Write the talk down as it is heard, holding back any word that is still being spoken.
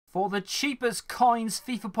For the cheapest coins,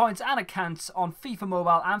 FIFA points and accounts on FIFA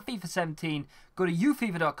Mobile and FIFA 17, go to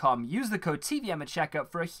ufifa.com, use the code TVM at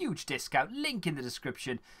checkout for a huge discount, link in the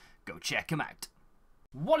description. Go check them out.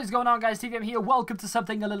 What is going on, guys? TVM here. Welcome to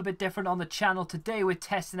something a little bit different on the channel. Today we're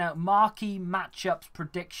testing out marquee matchups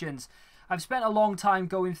predictions. I've spent a long time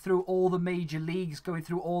going through all the major leagues, going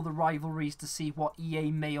through all the rivalries to see what EA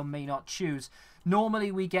may or may not choose.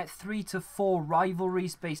 Normally we get 3 to 4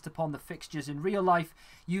 rivalries based upon the fixtures in real life.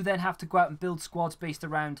 You then have to go out and build squads based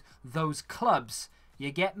around those clubs.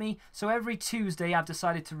 You get me? So every Tuesday I've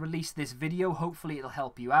decided to release this video. Hopefully it'll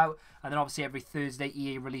help you out. And then obviously every Thursday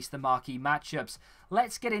EA release the marquee matchups.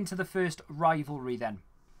 Let's get into the first rivalry then.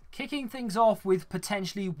 Kicking things off with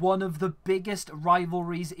potentially one of the biggest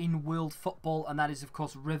rivalries in world football, and that is of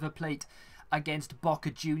course River Plate against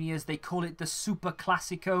Boca Juniors. They call it the Super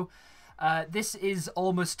Classico. This is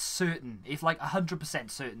almost certain, if like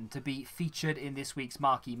 100% certain, to be featured in this week's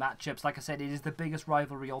marquee matchups. Like I said, it is the biggest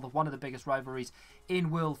rivalry, or one of the biggest rivalries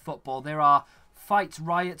in world football. There are fights,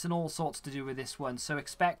 riots, and all sorts to do with this one, so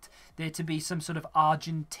expect there to be some sort of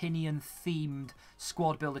Argentinian-themed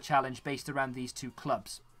squad builder challenge based around these two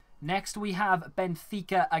clubs. Next, we have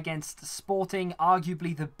Benfica against Sporting,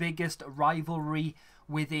 arguably the biggest rivalry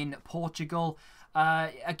within Portugal.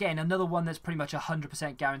 Again, another one that's pretty much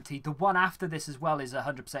 100% guaranteed. The one after this as well is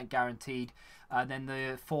 100% guaranteed. Then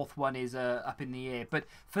the fourth one is up in the air. But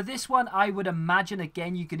for this one, I would imagine,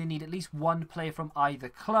 again, you're going to need at least one player from either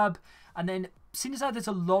club. And then, seeing as how there's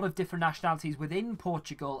a lot of different nationalities within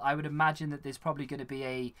Portugal, I would imagine that there's probably going to be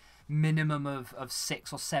a minimum of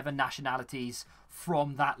 6 or 7 nationalities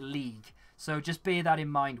from that league. So just bear that in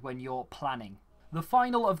mind when you're planning. The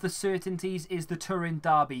final of the certainties is the Turin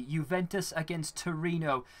derby, Juventus against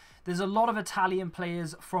Torino. There's a lot of Italian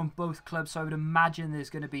players from both clubs, so I would imagine there's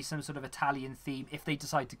going to be some sort of Italian theme if they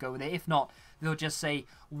decide to go there. If not, they'll just say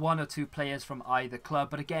 1 or 2 players from either club.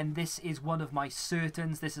 But again, this is one of my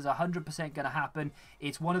certains. This is 100% going to happen.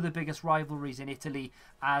 It's one of the biggest rivalries in Italy,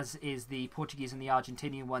 as is the Portuguese and the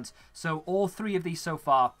Argentinian ones. So all 3 of these so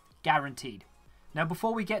far, guaranteed. Now,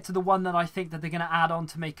 before we get to the one that I think that they're going to add on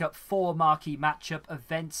to make up 4 marquee matchup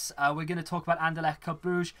events, we're going to talk about Anderlecht Club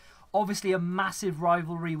Brugge. Obviously, a massive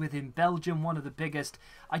rivalry within Belgium, one of the biggest.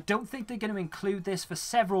 I don't think they're going to include this for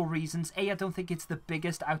several reasons. A, I don't think it's the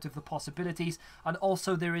biggest out of the possibilities. And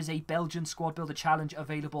also, there is a Belgian Squad Builder Challenge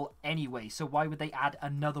available anyway. So why would they add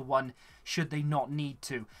another one should they not need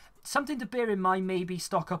to? Something to bear in mind, maybe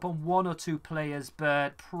stock up on 1 or 2 players,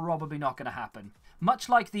 but probably not going to happen. Much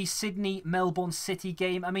like the Sydney-Melbourne City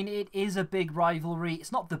game, I mean, it is a big rivalry.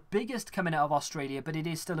 It's not the biggest coming out of Australia, but it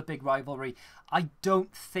is still a big rivalry. I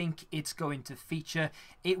don't think it's going to feature.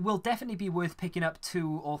 It will definitely be worth picking up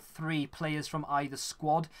 2 or 3 players from either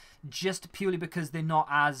squad, just purely because they're not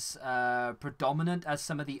as predominant as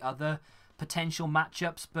some of the other potential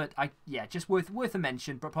matchups. But yeah, just worth a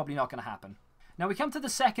mention, but probably not going to happen. Now we come to the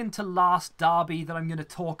second to last derby that I'm going to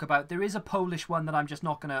talk about. There is a Polish one that I'm just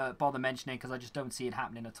not going to bother mentioning because I just don't see it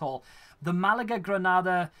happening at all. The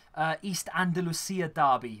Malaga-Granada East Andalusia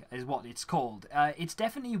derby is what it's called. It's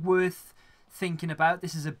definitely worth thinking about.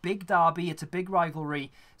 This is a big derby. It's a big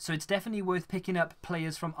rivalry. So it's definitely worth picking up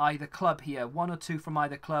players from either club here. 1 or 2 from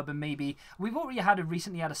either club, and maybe we've already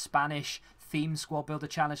recently had a Spanish themed squad builder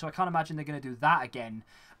challenge, so I can't imagine they're going to do that again.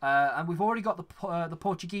 And we've already got the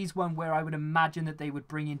Portuguese one, where I would imagine that they would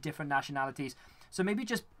bring in different nationalities. So maybe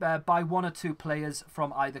just buy 1 or 2 players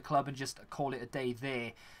from either club and just call it a day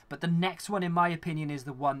there. But the next one, in my opinion, is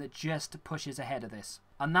the one that just pushes ahead of this.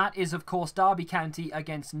 And that is, of course, Derby County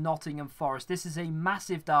against Nottingham Forest. This is a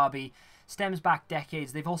massive derby, stems back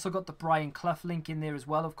decades. They've also got the Brian Clough link in there as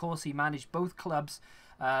well, of course. He managed both clubs.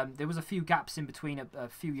 There was a few gaps in between, a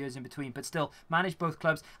few years in between, but still managed both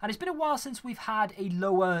clubs. And it's been a while since we've had a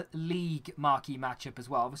lower league marquee matchup as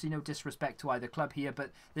well. Obviously, no disrespect to either club here,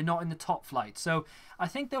 but they're not in the top flight. So I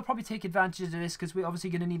think they'll probably take advantage of this because we're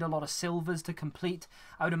obviously going to need a lot of silvers to complete.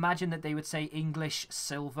 I would imagine that they would say English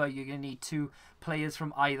silver. You're going to need 2 players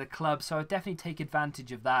from either club. So I'd definitely take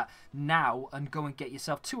advantage of that now and go and get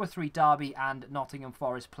yourself 2 or 3 Derby and Nottingham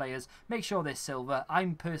Forest players. Make sure they're silver.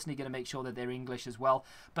 I'm personally going to make sure that they're English as well.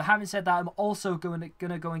 But having said that, I'm also going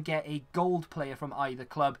to go and get a gold player from either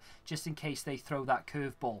club just in case they throw that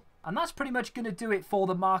curveball. And that's pretty much going to do it for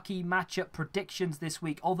the marquee matchup predictions this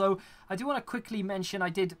week. Although, I do want to quickly mention, I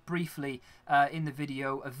did briefly in the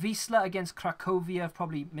video, Wisla against Cracovia. I've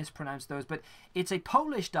probably mispronounced those, but it's a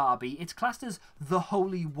Polish derby. It's classed as the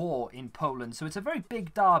Holy War in Poland, so it's a very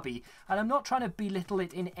big derby. And I'm not trying to belittle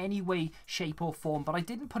it in any way, shape or form, but I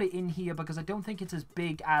didn't put it in here because I don't think it's as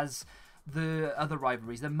big as the other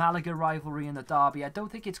rivalries, the Malaga rivalry and the Derby. I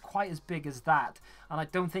don't think it's quite as big as that, and I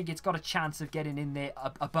don't think it's got a chance of getting in there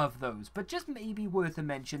above those. But just maybe worth a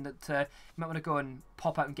mention that you might want to go and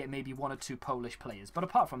pop out and get maybe 1 or 2 Polish players. But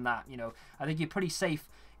apart from that, you know, I think you're pretty safe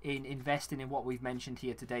in investing in what we've mentioned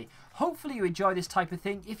here today. Hopefully you enjoy this type of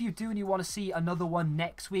thing. If you do and you want to see another one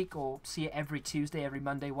next week, or see it every Tuesday, every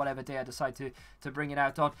Monday, whatever day I decide to bring it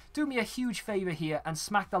out on, do me a huge favour here and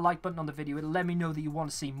smack the like button on the video. It'll let me know that you want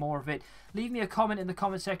to see more of it. Leave me a comment in the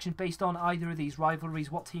comment section based on either of these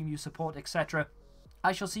rivalries, what team you support, etc.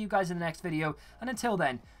 I shall see you guys in the next video, and until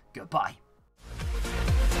then, goodbye.